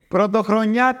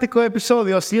Πρωτοχρονιάτικο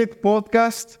επεισόδιο Slit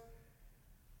Podcast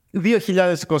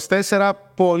 2024.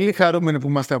 Πολύ χαρούμενοι που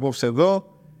είμαστε απόψε εδώ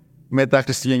με τα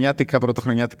χριστουγεννιάτικα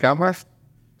πρωτοχρονιάτικά μας.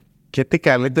 Και τι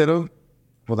καλύτερο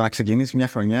από το να ξεκινήσει μια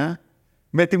χρονιά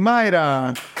με τη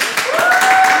Μάιρα.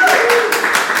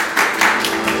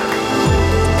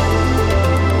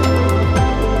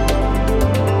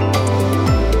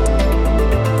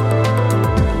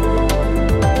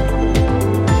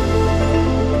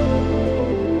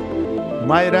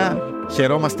 Μάιρα,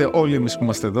 χαιρόμαστε όλοι εμείς που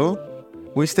είμαστε εδώ,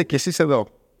 που είστε κι εσείς εδώ.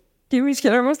 Και εμείς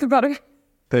χαιρόμαστε πάρα.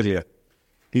 Τέλεια.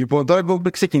 Λοιπόν, τώρα που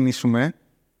ξεκινήσουμε,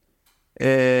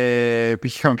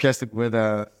 είχαμε πιάσει την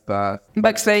κουβέντα στα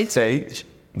backstage.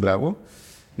 Μπράβο.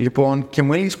 Λοιπόν, και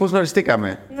μου έλεγες πώς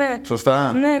γνωριστήκαμε. Ναι.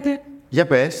 Σωστά. Ναι. Για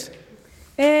πες.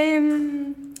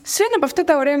 Σε ένα από αυτά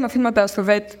τα ωραία μαθήματα στο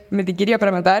ΒΕΤ με την κυρία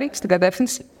Πραγματάρη, στην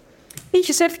κατεύθυνση,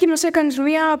 είχες έρθει και μας έκανες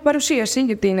μια παρουσίαση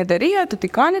για την εταιρεία, το τι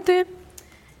κάνετε.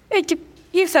 Και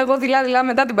ήρθα εγώ δειλά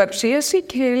μετά την παρουσίαση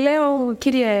και λέω,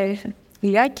 κύριε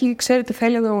Ηλιάκη, ξέρετε,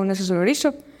 θέλω να σας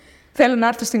γνωρίσω. Θέλω να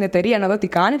έρθω στην εταιρεία να δω τι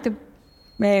κάνετε,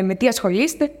 με τι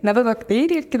ασχολείστε, να δω τα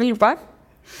κτίρια κτλ.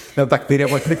 Να δω τα κτίρια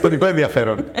από αρχιτεκτονικό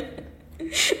ενδιαφέρον.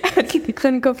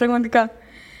 Αρχιτεκτονικό, πραγματικά.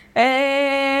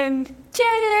 Και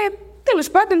τέλος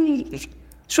πάντων,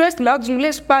 σου έστειλα όντως, μου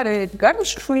λες πάρε την κάρτα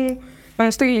σου,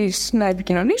 να στείλεις να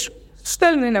επικοινωνήσω. Σου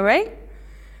στέλνω ένα mail.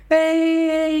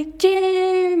 Και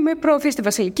με προωθεί στη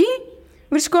Βασιλική.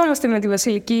 Βρισκόμαστε με τη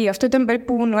Βασιλική, αυτό ήταν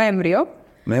περίπου Νοέμβριο.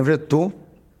 Νοέμβριο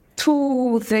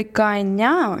του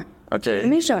 19.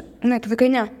 Νομίζω, ναι, του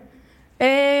 19.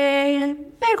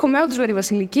 Έρχομαι όντως με τη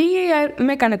Βασιλική,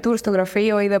 με έκανε tour στο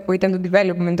γραφείο, είδα που ήταν το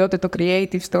development τότε, το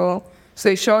creative, στο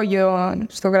ισόγειο,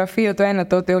 στο γραφείο το ένα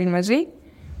τότε όλοι μαζί.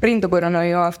 Πριν τον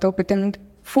κορονοϊό αυτό που ήταν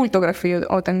full το γραφείο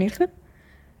όταν ήρθα.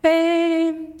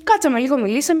 Κάτσαμε λίγο,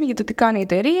 μιλήσαμε για το τι κάνει η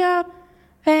εταιρεία.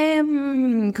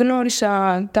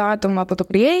 Γνώρισα τα άτομα από το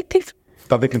creative.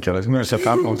 Τα δείχνει κιόλας. Γνώρισα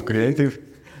τα άτομα από το creative.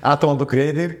 Άτομα από το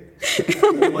creative.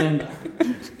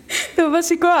 Το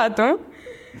βασικό άτομο.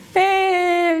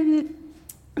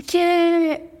 Και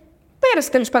πέρασε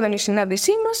τέλος πάντων η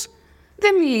συνάντησή μας.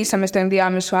 Δεν μιλήσαμε στο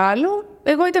ενδιάμεσο άλλο.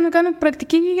 Εγώ ήταν να κάνω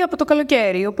πρακτική από το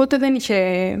καλοκαίρι, οπότε δεν είχε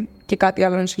και κάτι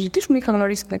άλλο να συζητήσουμε. Είχα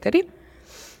γνωρίσει την εταιρεία.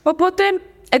 Οπότε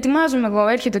ετοιμάζομαι εγώ,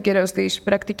 έρχεται ο καιρός της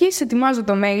πρακτικής, ετοιμάζω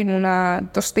το mail μου να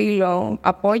το στείλω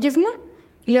απόγευμα.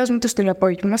 Λέω, μην το στείλω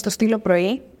απόγευμα, στο στείλω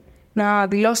πρωί, να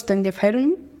δηλώσω το ενδιαφέρον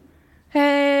μου.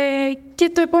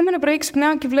 Και το επόμενο πρωί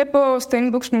ξυπνάω και βλέπω στο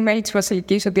inbox μου mail της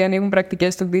Βασιλικής ότι ανοίγουν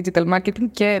πρακτικές στο digital marketing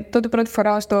και τότε πρώτη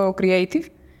φορά στο creative.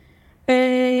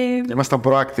 Ήμασταν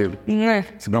proactive. Ναι.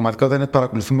 Στην πραγματικότητα είναι ότι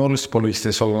παρακολουθούμε όλους τους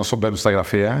υπολογιστές όλων όσων μπαίνουν στα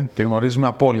γραφεία και γνωρίζουμε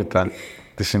απόλυτα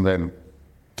τι συμβαίνει.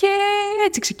 Και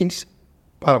έτσι ξεκίνησε.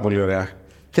 Πάρα πολύ ωραία.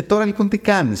 Και τώρα λοιπόν τι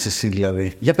κάνεις εσύ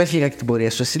δηλαδή? Για πες λιγάκι την πορεία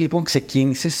σου. Εσύ λοιπόν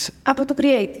ξεκίνησες από το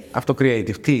creative. Από το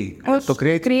creative. Τι? Ως το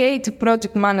creative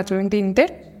project management intern.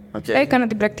 Okay. Έκανα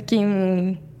την πρακτική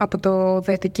μου από το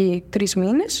ΔΕΤ εκεί 3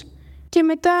 μήνες και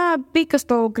μετά μπήκα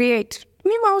στο creative.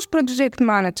 Μήμα ως project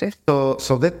manager.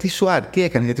 Στο ΔΕΤ τι σου άρεσε, τι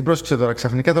έκανες? Γιατί πρόσεξε τώρα,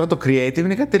 ξαφνικά τώρα το creative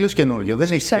είναι κάτι τελείως καινούργιο.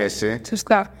 Δεν έχει σχέση.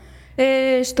 Σωστά.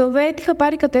 Στο ΔΕΤ είχα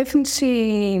πάρει κατεύθυνση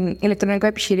ηλεκτρονικό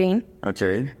επιχειρήν.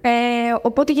 Okay.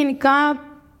 Οπότε γενικά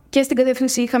και στην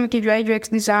κατεύθυνση είχαμε και UI UX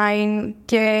design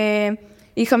και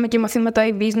είχαμε και μαθήματα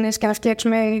e-business και να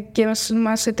φτιάξουμε και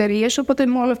μας εταιρείες. Οπότε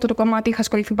με όλο αυτό το κομμάτι είχα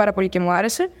ασχοληθεί πάρα πολύ και μου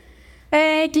άρεσε.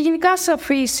 Και γενικά σαν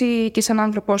φύση και σαν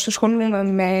άνθρωπος ασχολούμαι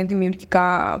με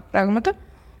δημιουργικά πράγματα.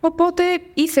 Οπότε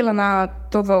ήθελα να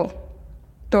το δω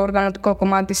το οργανωτικό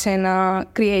κομμάτι σε ένα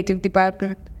creative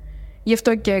department. Γι'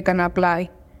 αυτό και έκανα apply.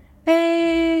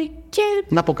 Και...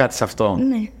 Να πω κάτι σε αυτό.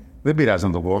 Ναι. Δεν πειράζει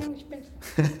να το πω.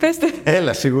 Πες το.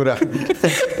 Έλα, σίγουρα.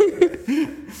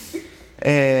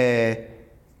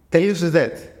 Τελείωσες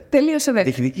ΔΕΤ. Τελείωσε ΔΕΤ.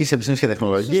 Διοικητικής επιστήμης και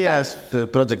τεχνολογίας,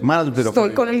 project management, στο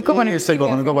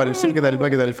οικονομικό πανεπιστήμιο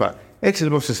κτλ. Έχεις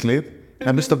λοιπόν στη Slit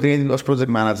να μπεις στο creative ως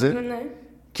project manager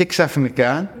και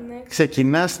ξαφνικά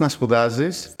ξεκινάς να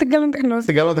σπουδάζεις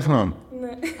στην Καλών Τεχνών.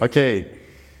 Οκ.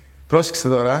 Πρόσεξε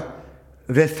τώρα,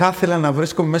 δεν θα ήθελα να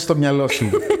βρίσκομαι μέσα στο μυαλό σου.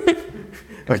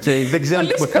 Δεν ξέρω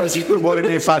τι μπορεί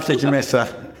να υπάρχει εκεί μέσα.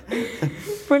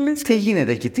 Τι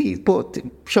γίνεται εκεί,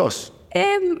 ποιος?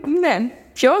 Ναι,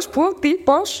 ποιος, πού, τι,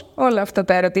 πώς, όλα αυτά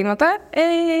τα ερωτήματα.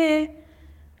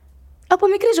 Από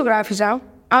μικρή ζωγράφιζα,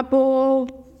 από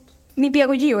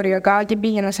νηπιαγωγή οριακά και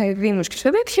πήγαινα σε δήμους και σε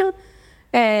τέτοια,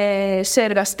 σε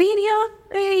εργαστήρια.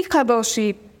 Είχα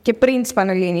δώσει και πριν τις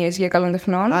Πανελλήνιες για Καλών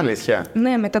Τεχνών. Αλήθεια.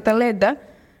 Ναι, με τα ταλέντα.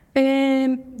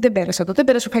 Δεν πέρασα τότε,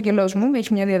 πέρασε ο φάκελός μου,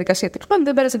 έχει μια διαδικασία τέλος πάντων,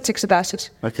 δεν πέρασα τις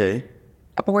εξετάσεις. Okay.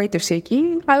 Απογοήτευση εκεί,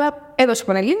 αλλά έδωσα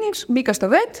Πανελλήνιες, μπήκα στο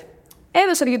ΒΕΤ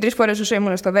Έδωσα 2-3 φορές όσο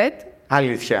ήμουν στο ΔΕΤ.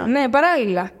 Αλήθεια. Ναι,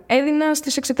 παράλληλα. Έδινα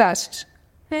στις εξετάσεις.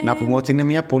 Να πούμε ότι είναι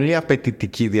μια πολύ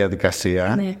απαιτητική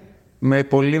διαδικασία. Ναι. Με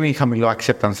πολύ χαμηλό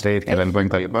acceptance rate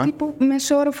κτλ. Τύπου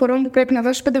μέσο όρο φορών που πρέπει να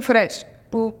δώσεις 5 φορές.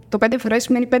 Που το 5 φορές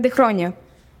σημαίνει 5 χρόνια.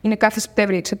 Είναι κάθε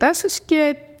Σεπτέμβριο εξετάσεις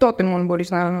και τότε μόνο μπορείς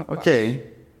να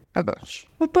δώσεις.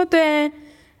 Οπότε,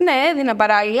 ναι, έδινα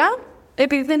παράλληλα.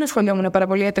 Επειδή δεν ασχολιόμουν πάρα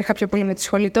πολύ, έτρεχα πιο πολύ με τη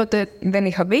σχολή, τότε δεν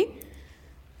είχα μπει.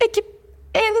 Και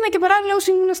έδινα και παράλληλα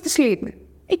όσο ήμουν στη ΣΛΙΤ.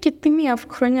 Και τη μία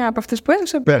χρονιά από αυτές που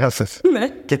έδωσα. Πέρασες. Ναι.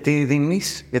 Και τι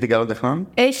δίνεις για την Καλών Τεχνών?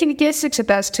 Έχει νοικές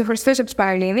εξετάσεις ξεχωριστές από τις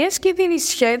Πανελλήνιες και δίνει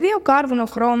σχέδιο, κάρβουνο,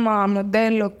 χρώμα,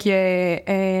 μοντέλο και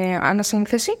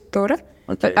ανασύνθεση τώρα.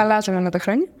 Αλλάζουν ανά τα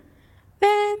χρόνια.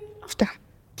 Αυτά.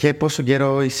 Και πόσο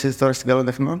καιρό είσαι τώρα στην Καλών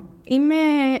Τεχνών?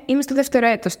 Είμαι στο δεύτερο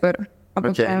έτος τώρα.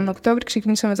 Από τον Οκτώβριο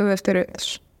ξεκινήσαμε το δεύτερο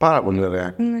έτος. Πάρα πολύ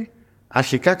ωραία. Ναι.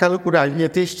 Αρχικά καλό κουράγιο,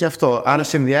 γιατί έχει και αυτό. Άρα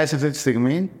συνδυάζεις αυτή τη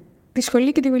στιγμή τη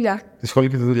σχολή και τη δουλειά. Τη σχολή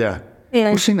και τη δουλειά.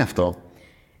 Πώς είναι αυτό?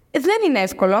 Δεν είναι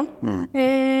εύκολο.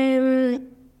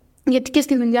 Γιατί και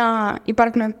στη δουλειά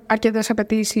υπάρχουν αρκετές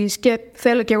απαιτήσεις και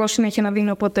θέλω κι εγώ συνέχεια να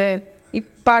δίνω, οπότε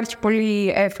υπάρχει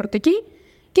πολύ effort εκεί.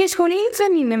 Και η σχολή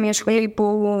δεν είναι μια σχολή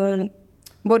που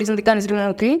μπορείς να την κάνεις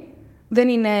remotely. Δεν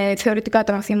είναι θεωρητικά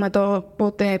τα μαθήματα,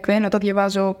 οπότε παίρνω, το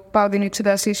διαβάζω, πάω, δίνω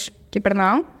εξετάσεις και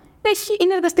περνάω.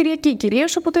 Είναι εργαστηριακή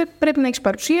κυρίως, οπότε πρέπει να έχεις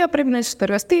παρουσία, πρέπει να είσαι στο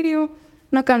εργαστήριο,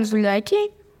 να κάνεις δουλειά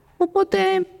εκεί. Οπότε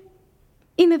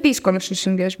είναι δύσκολος ο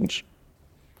συνδυασμός.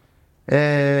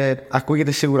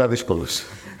 Ακούγεται σίγουρα δύσκολος.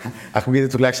 Ακούγεται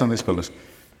τουλάχιστον δύσκολος.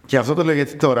 Και αυτό το λέω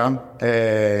γιατί τώρα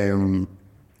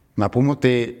να πούμε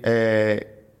ότι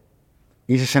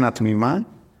είσαι σε ένα τμήμα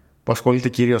που ασχολείται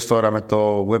κυρίως τώρα με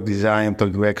το web design,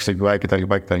 το UX, το UI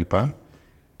κτλ.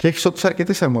 Και έχεις όντως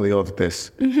αρκετές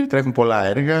αρμοδιότητες. Τρέχουν πολλά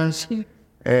έργα.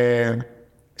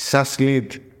 Σας lead,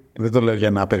 δεν το λέω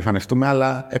για να περηφανευτούμε,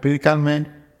 αλλά επειδή κάνουμε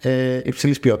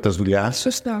υψηλής ποιότητας δουλειά.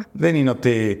 Σωστά. Δεν είναι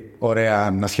ότι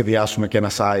ωραία να σχεδιάσουμε και ένα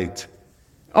site.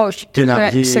 Όχι. Και να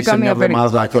βγει σε μια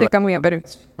εβδομάδα. Σε καμία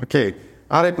περίπτωση.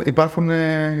 Άρα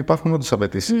υπάρχουν όντως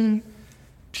απαιτήσεις.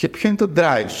 Ποιο είναι το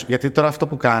drive σου? Γιατί τώρα αυτό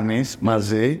που κάνεις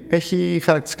μαζί έχει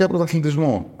χαρακτηριστικά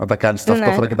πρωταθλητισμού. Να τα κάνεις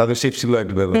ταυτόχρονα και τα δύο σε υψηλό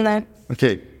επίπεδο. Ναι.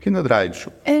 Ποιο είναι το drive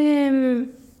σου?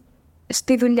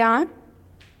 Στη δουλειά,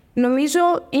 νομίζω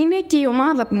είναι και η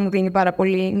ομάδα που μου δίνει πάρα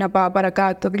πολύ να πάω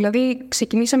παρακάτω. Δηλαδή,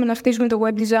 ξεκινήσαμε να χτίζουμε το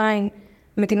web design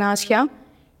με την Άσια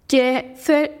και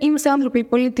είμαστε άνθρωποι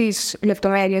πολύ της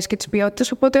λεπτομέρειας και της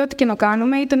ποιότητας, οπότε ό,τι και να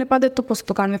κάνουμε ήταν πάντα το πώς θα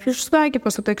το κάνουμε πιο σωστά και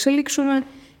πώς θα το εξελίξουμε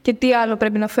και τι άλλο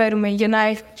πρέπει να φέρουμε για να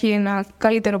έχει ένα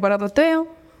καλύτερο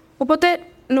παραδοτέο. Οπότε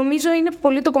νομίζω είναι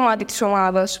πολύ το κομμάτι της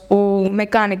ομάδας που με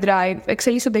κάνει drive.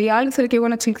 Εξελίσσονται οι άλλοι, θέλω και εγώ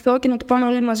να εξελιχθώ και να το πάμε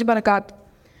όλοι μαζί παρακάτω.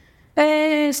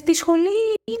 Στη σχολή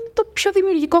είναι το πιο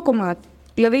δημιουργικό κομμάτι.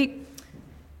 Δηλαδή,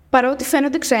 παρότι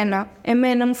φαίνονται ξένα,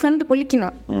 εμένα μου φαίνονται πολύ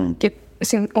κοινά και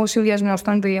ο συνδυασμός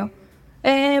των δύο.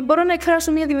 Μπορώ να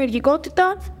εκφράσω μια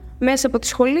δημιουργικότητα μέσα από τη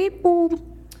σχολή που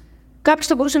κάποιος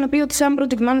θα μπορούσε να πει ότι σαν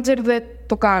project manager δεν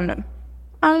το κάνουν.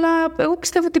 Αλλά εγώ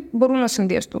πιστεύω ότι μπορούν να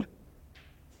συνδυαστούν.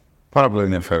 Πάρα πολύ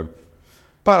ενδιαφέρον.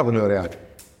 Πάρα πολύ ωραία.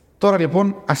 Τώρα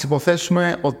λοιπόν ας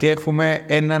υποθέσουμε ότι έχουμε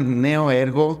ένα νέο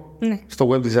έργο στο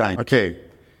web design.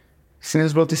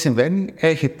 Συνήθως τι συμβαίνει?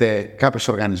 Έχετε κάποιος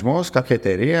οργανισμός, κάποια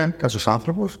εταιρεία, κάποιος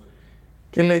άνθρωπος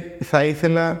και λέει θα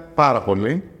ήθελα πάρα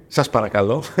πολύ, σας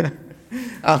παρακαλώ,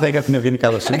 αν θα είχα την ευγενή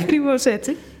καλοσύνη. Ακριβώς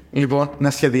έτσι. Λοιπόν, να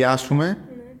σχεδιάσουμε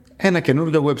ένα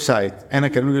καινούργιο website, ένα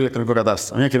καινούργιο ηλεκτρονικό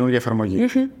κατάστημα, μια καινούργια εφαρμογή.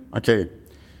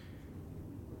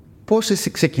 Πώς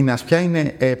εσύ ξεκινάς,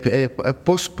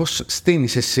 πώς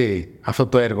στείνεις εσύ αυτό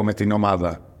το έργο με την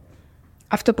ομάδα?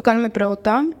 Αυτό που κάνουμε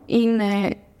πρώτα είναι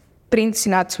πριν τη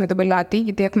συνάντηση με τον πελάτη,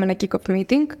 γιατί έχουμε ένα kick-off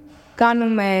meeting,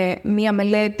 κάνουμε μία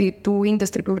μελέτη του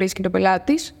industry που βρίσκεται ο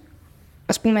πελάτης,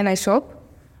 ας πούμε ένα e-shop,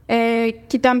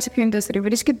 κοιτάμε σε ποιο industry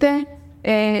βρίσκεται,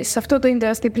 σε αυτό το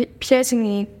industry ποιες είναι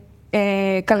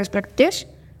οι καλές πρακτικές,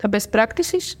 τα best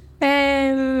practices,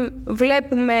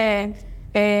 βλέπουμε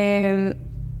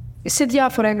σε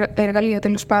διάφορα εργαλεία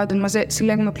τέλος πάντων,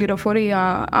 συλλέγουμε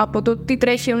πληροφορία από το τι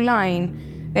τρέχει online,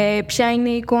 ποια είναι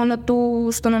η εικόνα του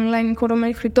στον online χώρο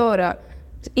μέχρι τώρα.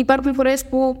 Υπάρχουν φορές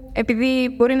που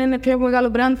επειδή μπορεί να είναι πιο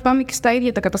μεγάλο brand, πάμε και στα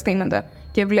ίδια τα καταστήματα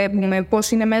και βλέπουμε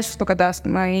πώς είναι μέσα στο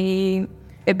κατάστημα η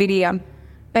εμπειρία.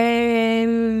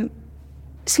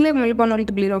 Συλλέγουμε λοιπόν όλη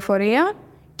την πληροφορία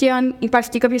και αν υπάρχει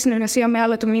και κάποια συνεργασία με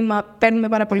άλλο τμήμα, παίρνουμε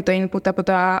πάρα πολύ το input από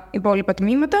τα υπόλοιπα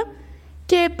τμήματα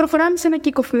και προχωράμε σε ένα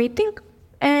kick-off meeting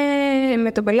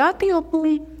με τον πελάτη, όπου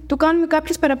του κάνουμε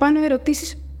κάποιες παραπάνω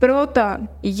ερωτήσεις πρώτα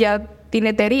για την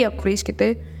εταιρεία που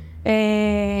βρίσκεται,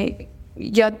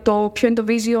 για το ποιο είναι το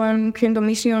vision, ποιο είναι το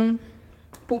mission,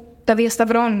 που τα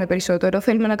διασταυρώνουμε περισσότερο.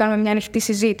 Θέλουμε να κάνουμε μια ανοιχτή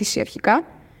συζήτηση αρχικά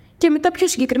και μετά πιο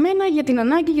συγκεκριμένα για την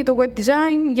ανάγκη για το web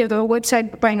design, για το website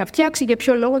που πάει να φτιάξει, για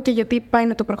ποιο λόγο και γιατί πάει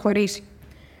να το προχωρήσει.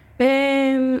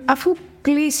 Αφού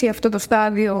κλείσει αυτό το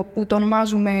στάδιο που το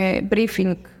ονομάζουμε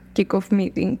briefing, kick-off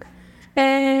meeting,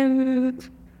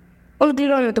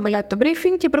 ολοκληρώνουμε το πελάτη το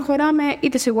briefing και προχωράμε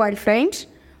είτε σε wireframes,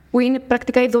 που είναι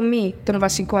πρακτικά η δομή των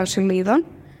βασικών σελίδων,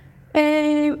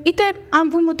 είτε αν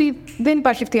πούμε ότι δεν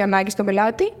υπάρχει αυτή η ανάγκη στον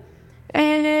πελάτη,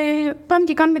 πάμε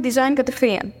και κάνουμε design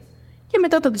κατευθείαν. Και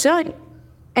μετά το design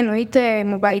εννοείται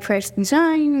mobile first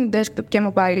design, desktop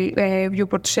και mobile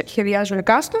viewport σχεδιάζουν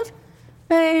custom.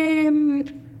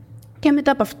 Και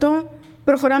μετά από αυτό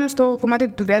προχωράμε στο κομμάτι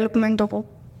του development, όπου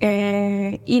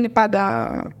είναι πάντα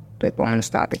το επόμενο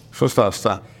στάδιο.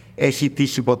 Σωστά. Έχει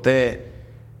τύχει ποτέ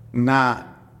να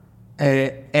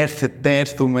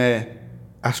έρθουμε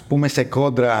ας πούμε σε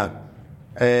κόντρα,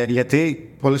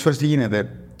 γιατί πολλές φορές τι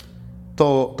γίνεται,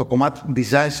 το κομμάτι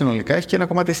design συνολικά έχει και ένα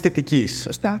κομμάτι αισθητικής.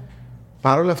 Σωστά.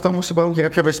 Παρ' όλα αυτά όμως υπάρχουν και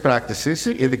κάποια best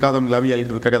practices, ειδικά όταν μιλάμε για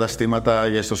λειτουργικά καταστήματα,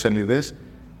 για ιστοσελίδες,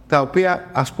 τα οποία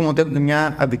ας πούμε ότι έχουν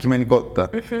μια αντικειμενικότητα.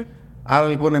 Άρα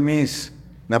λοιπόν εμείς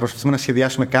να προσπαθούμε να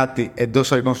σχεδιάσουμε κάτι εντός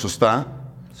εισαγωγικών σωστά,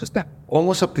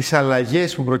 όμως από τις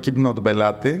αλλαγές που προκύπτουν από τον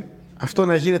πελάτη, αυτό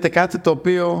να γίνεται κάτι το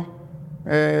οποίο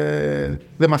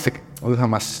δεν θα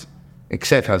μας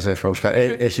εξέφραζε.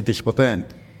 Έχει τύχει ποτέ?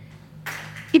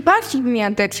 Υπάρχει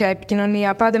μια τέτοια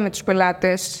επικοινωνία πάντα με τους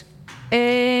πελάτες,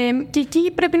 και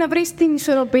εκεί πρέπει να βρεις την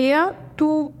ισορροπία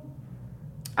του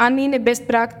αν είναι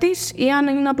best practice ή αν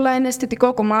είναι απλά ένα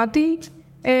αισθητικό κομμάτι,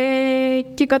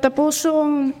 και κατά πόσο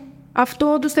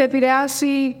αυτό όντως θα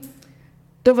επηρεάσει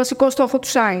το βασικό στόχο του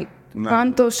site. Ναι.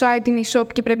 Αν το site είναι e-shop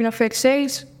και πρέπει να φέρει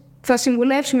sales, θα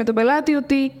συμβουλεύσει με τον πελάτη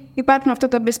ότι υπάρχουν αυτά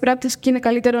τα best practice και είναι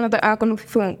καλύτερο να τα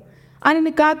ακολουθηθούν. Αν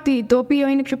είναι κάτι το οποίο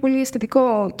είναι πιο πολύ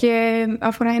αισθητικό και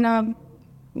αφορά ένα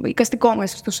εικαστικό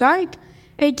μέσα στο site,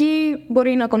 εκεί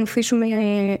μπορεί να ακολουθήσουμε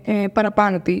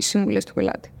παραπάνω τις συμβουλές του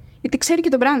πελάτη. Γιατί ξέρει και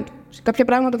το brand του. Σε κάποια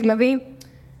πράγματα δηλαδή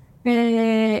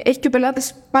έχει και ο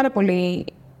πελάτης πάρα πολύ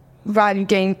value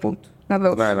και input να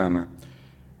δώσει.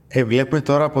 Ναι. Βλέπουμε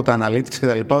τώρα από τα analytics και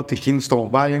τα λοιπά ότι η κίνηση στο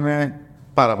mobile είναι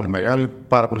πάρα πολύ μεγάλη.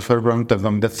 Πάρα πολλές φορές μπορεί να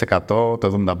είναι το 70%,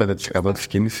 το 75% της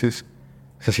κίνησης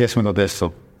σε σχέση με το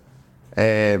desktop.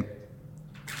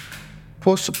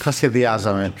 Πώς θα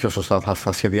σχεδιάζαμε πιο σωστά?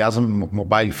 Θα σχεδιάζαμε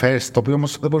mobile first, το οποίο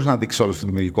όμως δεν μπορείς να δείξει όλη τη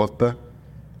δημιουργικότητα.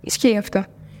 Ισχύει αυτό.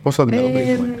 Πώς θα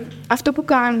αντιμετωπίσουμε? Αυτό που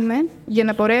κάνουμε για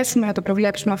να μπορέσουμε να το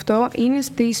προβλέψουμε αυτό είναι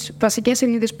στις βασικές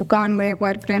σελίδες που κάνουμε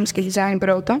wireframes και design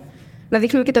πρώτα, να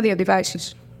δείχνουμε και τα δύο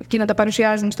devices και να τα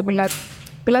παρουσιάζουμε στον πελάτη.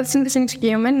 Οι πελάτες συνήθως είναι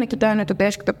εξοικειωμένοι να κοιτάνε το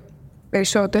desktop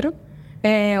περισσότερο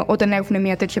όταν έχουν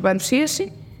μια τέτοια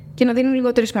παρουσίαση και να δίνουν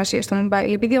λιγότερη σημασία στο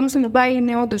mobile. Επειδή όμως το mobile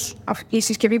είναι όντως η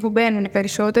συσκευή που μπαίνουν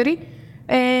περισσότεροι,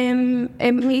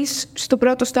 εμείς στο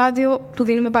πρώτο στάδιο του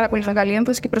δίνουμε πάρα πολύ μεγάλη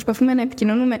έμφαση και προσπαθούμε να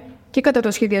επικοινωνούμε και κατά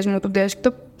το σχεδιασμό του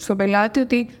desktop στον πελάτη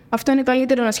ότι αυτό είναι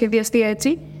καλύτερο να σχεδιαστεί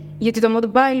έτσι, γιατί το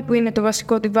mobile που είναι το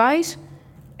βασικό device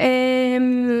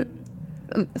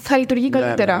θα λειτουργεί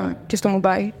καλύτερα και στο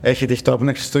mobile. Έχει τύχει τώρα που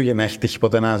είναι Χριστούγεννα, έχει τύχει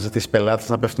ποτέ να ζητήσει πελάτες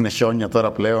να πέφτουν χιόνια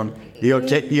τώρα πλέον,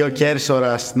 ή ο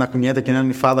κέρσορας να κουνιέται και να είναι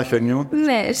η φάδα χιονιού?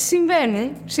 Ναι,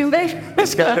 συμβαίνει.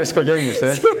 Στις κάποιες οικογένειες,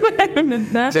 Συμβαίνουν,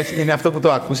 ναι. Είναι αυτό που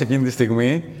το ακούς εκείνη τη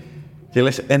στιγμή και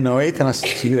λες εννοείται να σας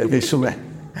χαιρετήσουμε.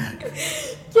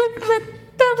 Και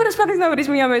μετά προσπαθείς να βρεις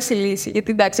μια μέση λύση.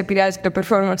 Γιατί εντάξει, επηρεάζει το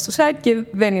performance του site και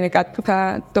δεν είναι κάτι που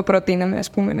θα το προτείναμε, ας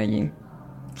πούμε, να γίνει.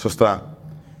 Σωστά.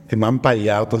 Θυμάμαι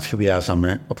παλιά όταν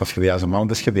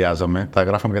δεν σχεδιάζαμε, τα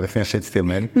γράφαμε κατευθείαν σε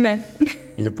HTML. Ναι.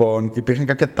 Λοιπόν, υπήρχαν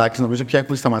κάποια τάξη, νομίζω πια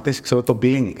έχουν σταματήσει, ξέρω, το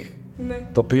blink. Ναι.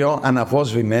 Το οποίο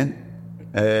αναβόσβηνε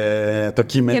το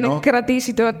κείμενο. Για να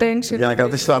κρατήσει το attention. Για να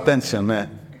κρατήσει το attention, ναι.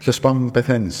 Ποιος πάμε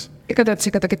πεθαίνεις. 100%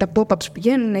 και τα pop-ups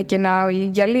πηγαίνουν και να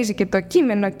γυαλίζει και το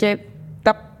κείμενο και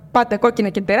τα πάντα κόκκινα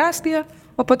και τεράστια.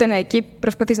 Οπότε ναι, εκεί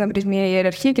προσπαθείς να βρεις μια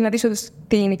ιεραρχία και να δεις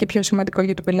τι είναι και πιο σημαντικό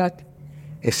για το πελάτη.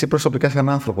 Εσύ προσωπικά σαν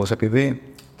άνθρωπος, επειδή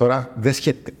τώρα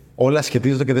όλα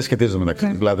σχετίζονται και δεν σχετίζονται μεταξύ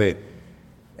τους. Δηλαδή,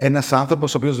 ένας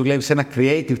άνθρωπος ο οποίος δουλεύει σε ένα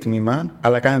creative τμήμα,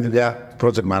 αλλά κάνει δουλειά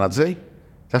project manager,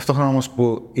 ταυτόχρονα όμως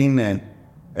που είναι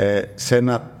σε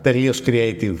ένα τελείως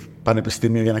creative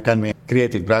πανεπιστήμιο για να κάνει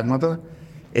creative πράγματα,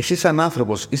 εσύ σαν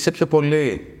άνθρωπος είσαι πιο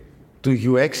πολύ του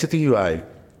UX ή του UI?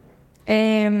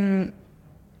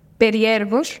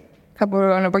 Περιέργως, θα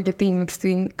μπορώ να πω γιατί είμαι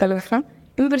στην Καλών,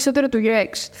 είμαι περισσότερο του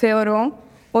UX. Θεωρώ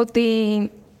ότι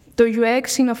το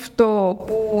UX είναι αυτό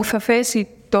που θα θέσει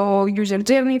το user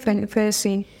journey, θα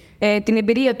θέσει την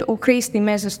εμπειρία του χρήστη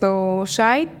μέσα στο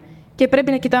site και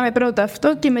πρέπει να κοιτάμε πρώτα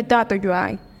αυτό και μετά το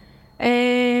UI.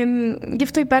 Γι'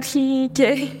 αυτό υπάρχει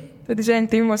και το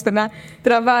design team ώστε να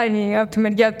τραβάει από τη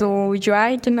μεριά του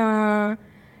UI και να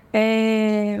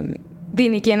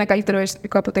δίνει και ένα καλύτερο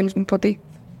αισθητικό αποτέλεσμα από ό,τι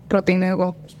προτείνω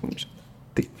εγώ.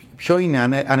 Ποιο είναι,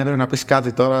 αν έπρεπε να πεις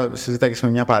κάτι τώρα, συζήταγες με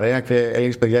μια παρέα και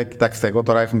έλεγες παιδιά, κοιτάξτε, εγώ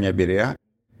τώρα έχω μια εμπειρία.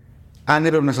 Αν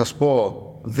έπρεπε να σας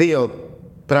πω 2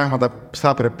 πράγματα που θα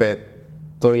έπρεπε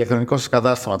το ηλεκτρονικό σας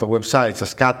κατάστημα, το website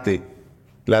σας, κάτι,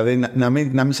 δηλαδή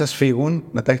να μην σας φύγουν,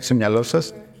 να τα έχετε στο μυαλό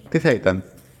σας, τι θα ήταν?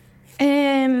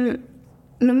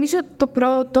 Νομίζω το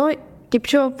πρώτο και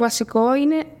πιο βασικό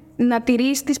είναι να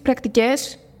τηρείς τις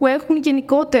πρακτικές που έχουν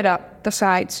γενικότερα τα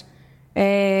sites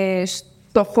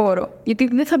στο χώρο. Γιατί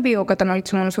δεν θα μπει ο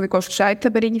καταναλωτής μόνο στο δικό σου site,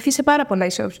 θα περιηγηθεί σε πάρα πολλά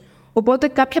e-shops. Οπότε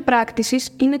κάποια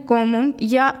practices είναι common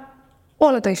για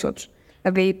όλα τα e-shops.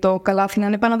 Δηλαδή το καλάθι να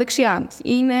είναι πάνω δεξιά.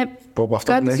 Είναι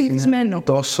κάτι συνηθισμένο. Είναι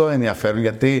τόσο ενδιαφέρον,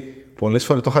 γιατί πολλές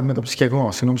φορές το είχα αντιμετωπίσει και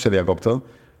εγώ, συγγνώμη σε διακόπτω,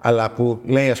 αλλά που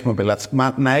λέει ας πούμε πελάτης,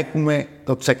 να έχουμε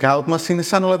το checkout μας είναι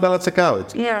σαν όλα τα άλλα checkout.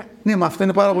 Yeah. Ναι, μα αυτό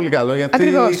είναι πάρα πολύ καλό, γιατί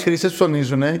Ακριβώς. οι χρήστες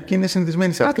ψωνίζουν και είναι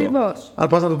συνηθισμένοι σε αυτό. Ακριβώς. Αν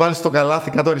πας να το βάλεις στο καλάθι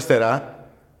κάτω αριστερά,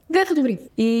 δεν θα το βρει.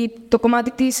 Ή το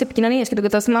κομμάτι της επικοινωνίας και των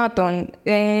καταστημάτων,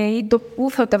 ή το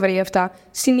πού θα τα βρει αυτά,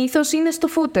 συνήθως είναι στο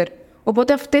footer.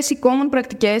 Οπότε αυτές οι common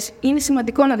πρακτικές είναι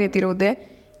σημαντικό να διατηρούνται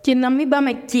και να μην πάμε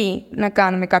εκεί να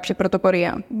κάνουμε κάποια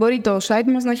πρωτοπορία. Μπορεί το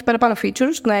site μας να έχει παραπάνω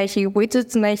features, να έχει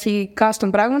widgets, να έχει custom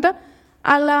πράγματα,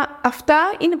 αλλά αυτά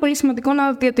είναι πολύ σημαντικό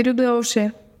να διατηρούνται ως...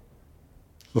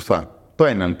 Σωστά. Το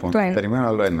ένα λοιπόν. Περιμένω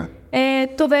άλλο ένα.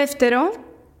 Το δεύτερο,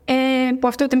 που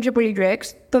αυτό ήταν πιο πολύ UX,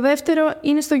 το δεύτερο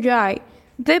είναι στο UI.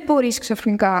 Δεν μπορείς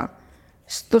ξαφνικά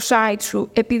στο site σου,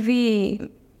 επειδή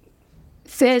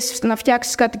θες να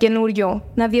φτιάξεις κάτι καινούριο,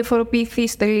 να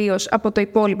διαφοροποιηθείς τελείως από το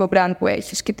υπόλοιπο brand που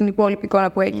έχεις και την υπόλοιπη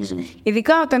εικόνα που έχεις.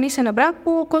 Ειδικά όταν είσαι ένα brand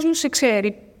που ο κόσμος σε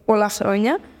ξέρει πολλά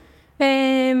χρόνια,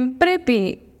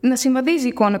 πρέπει να συμβαδίζει η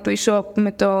εικόνα του e-shop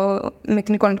με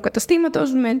την εικόνα του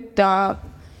καταστήματος, με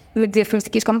τις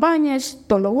διαφημιστικές καμπάνιες,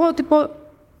 το λογότυπο,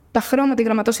 τα χρώματα, οι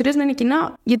γραμματοσυρές να είναι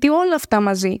κοινά, γιατί όλα αυτά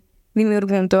μαζί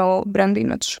δημιουργούν το brand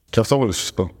image. Και αυτό πολύ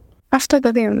σωστό. Αυτό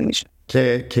τα δύο νομίζω.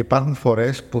 Και υπάρχουν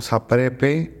φορές που θα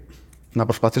πρέπει να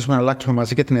προσπαθήσουμε να αλλάξουμε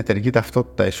μαζί και την εταιρική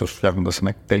ταυτότητα, ίσως φτιάχνοντας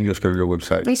ένα τελείως καινούριο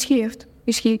website. Ισχύει αυτό.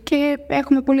 Ισχύει. Και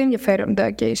έχουμε πολύ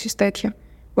ενδιαφέροντα και εσείς τέτοια.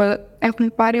 Έχουμε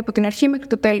πάρει από την αρχή μέχρι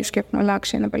το τέλος και έχουμε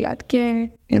αλλάξει ένα πελάτη και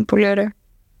είναι πολύ ωραίο.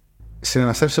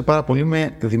 Συναναστρέφεσαι πάρα πολύ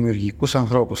με δημιουργικούς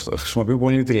ανθρώπους. Χρησιμοποιώ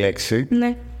πολύ τη λέξη,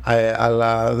 ναι.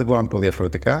 Αλλά δεν μπορώ να το πω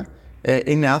διαφορετικά.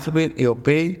 Είναι άνθρωποι οι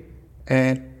οποίοι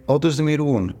όντως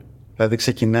δημιουργούν. Δηλαδή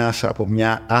ξεκινάς από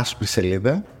μια άσπρη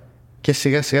σελίδα και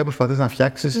σιγά σιγά προσπαθείς να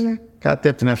φτιάξεις κάτι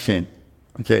από την αρχή.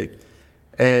 Okay.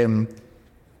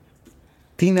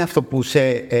 Τι είναι αυτό που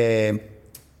σε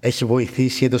έχει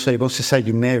βοηθήσει εντός εισαγωγικών, σε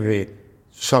σαγηνεύει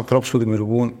στους ανθρώπους που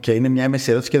δημιουργούν, και είναι μια έμεση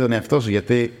ερώτηση και τον εαυτό σου,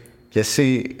 γιατί και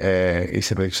εσύ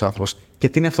είσαι παιδικός άνθρωπος, και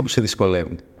τι είναι αυτό που σε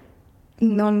δυσκολεύει?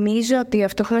 Νομίζω ότι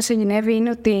αυτό που θα σε γεννεύει είναι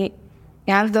ότι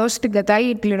εάν δώσει την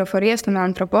κατάλληλη πληροφορία στον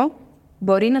άνθρωπο,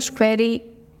 μπορεί να σου φέρει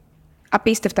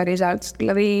απίστευτα results.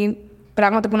 Δηλαδή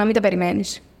πράγματα που να μην τα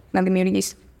περιμένεις να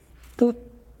δημιουργήσει. Που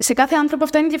σε κάθε άνθρωπο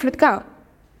αυτά είναι διαφορετικά.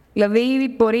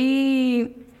 Δηλαδή μπορεί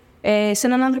σε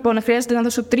έναν άνθρωπο να χρειάζεται να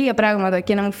δώσω 3 πράγματα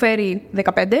και να μου φέρει 15,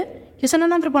 και σε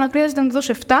έναν άνθρωπο να χρειάζεται να του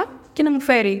δώσω 7 και να μου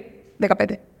φέρει 15.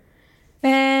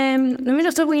 Νομίζω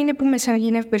αυτό που είναι που με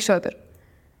σαγηνεύει περισσότερο.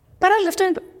 Παράλληλα, αυτό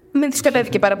με δυσκολεύει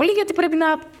και πάρα πολύ, γιατί πρέπει να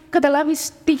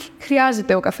καταλάβεις τι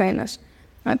χρειάζεται ο καθένας.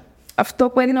 Αυτό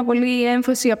που έδινα πολύ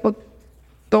έμφαση από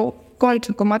το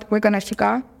content κομμάτι που έκανα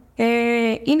αρχικά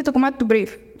είναι το κομμάτι του brief.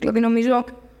 Δηλαδή, νομίζω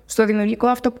στο δημιουργικό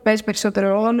αυτό που παίζει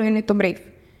περισσότερο ρόλο είναι το brief.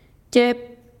 Και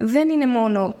δεν είναι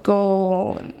μόνο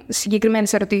το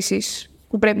συγκεκριμένες ερωτήσεις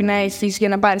που πρέπει να έχεις για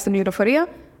να πάρεις την πληροφορία,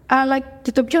 αλλά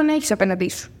και το ποιον έχεις απέναντί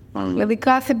σου. Δηλαδή,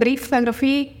 κάθε brief θα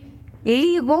εγγραφεί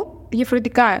λίγο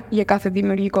διαφορετικά για κάθε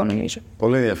δημιουργικό, νομίζω.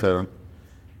 Πολύ ενδιαφέρον.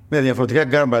 Ναι, διαφορετικά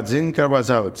garbage in, garbage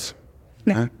out.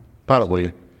 Ναι. Πάρα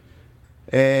πολύ.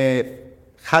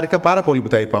 Χάρηκα πάρα πολύ που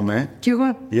τα είπαμε. Κι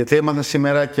εγώ. Γιατί έμαθα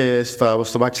σήμερα και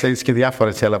στο backstage και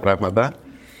διάφορα άλλα πράγματα.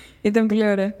 Ήταν πολύ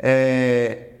ωραία.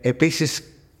 Επίσης,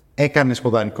 έκανες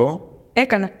ποδαρικό.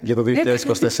 Έκανα. Για το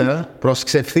 2024.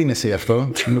 Πρόσεξε, ευθύνεσαι γι'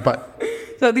 αυτό.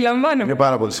 Το αντιλαμβάνομαι. Είναι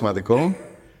πάρα πολύ σημαντικό.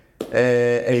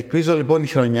 Ελπίζω λοιπόν η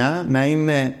χρονιά να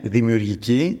είναι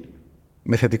δημιουργική,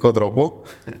 με θετικό τρόπο.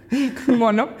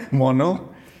 Μόνο.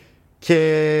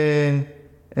 Και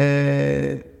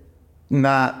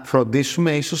να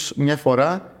φροντίσουμε ίσως μια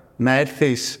φορά να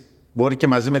έρθεις, μπορεί και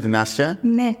μαζί με την Άσια.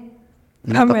 Ναι.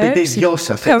 Να τα πείτε οι δυο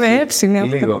σας. Θα με έψινε.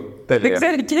 Λίγο. Δεν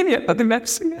ξέρει εκείνη να την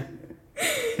έψινε.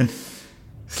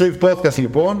 Sleep Podcast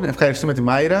λοιπόν. Ευχαριστούμε τη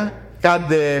Μάιρα.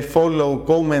 Κάντε follow,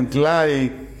 comment, like,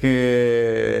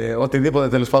 Οτιδήποτε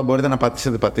τέλος πάντων μπορείτε να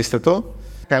πατήσετε, πατήστε το.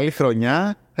 Καλή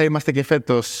χρονιά. Θα είμαστε και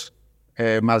φέτος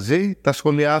μαζί. Τα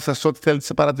σχόλιά σας, ό,τι θέλετε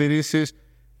σε παρατηρήσεις,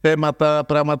 θέματα,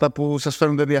 πράγματα που σας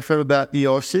φαίνονται ενδιαφέροντα ή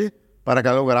όχι,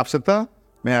 παρακαλώ γράψτε τα.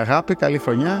 Με αγάπη, καλή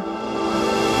χρονιά.